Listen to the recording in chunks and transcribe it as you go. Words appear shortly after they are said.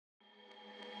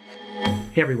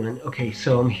Hey everyone, okay,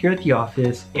 so I'm here at the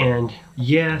office and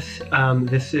yes,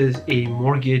 this is a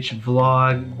mortgage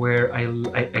vlog where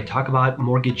I talk about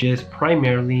mortgages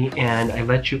primarily and I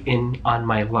let you in on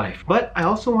my life. But I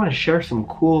also want to share some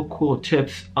cool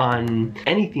tips on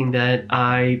anything that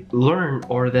I learn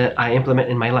or that I implement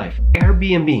in my life.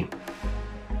 Airbnb,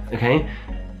 okay?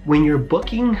 When you're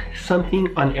booking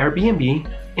something on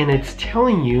Airbnb and it's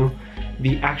telling you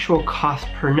the actual cost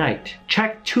per night,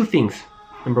 check two things.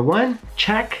 Number one,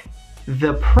 check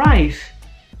the price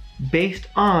based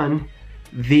on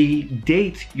the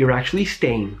dates you're actually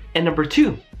staying. And number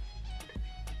two,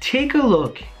 take a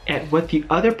look at what the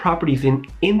other properties in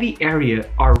the area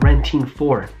are renting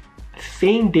for.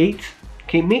 Same dates,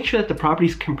 okay, make sure that the property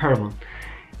is comparable.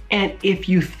 And if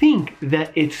you think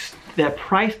that that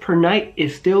price per night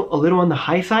is still a little on the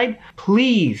high side,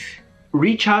 please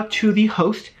reach out to the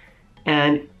host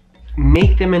and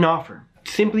make them an offer.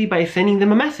 Simply by sending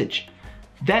them a message.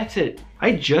 That's it.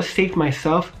 I just saved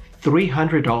myself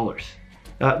 $300.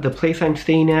 The place I'm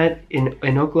staying at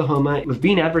in Oklahoma was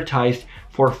being advertised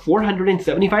for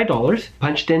 $475.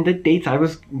 Punched in the dates I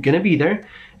was gonna be there.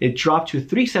 It dropped to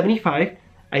 $375.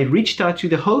 I reached out to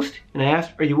the host and I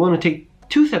asked, are you willing to take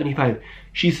 $275?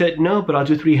 She said no, but I'll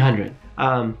do $300.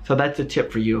 So that's a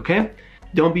tip for you, okay?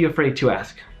 Don't be afraid to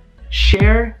ask.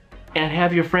 Share and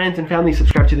have your friends and family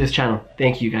subscribe to this channel.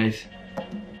 Thank you guys.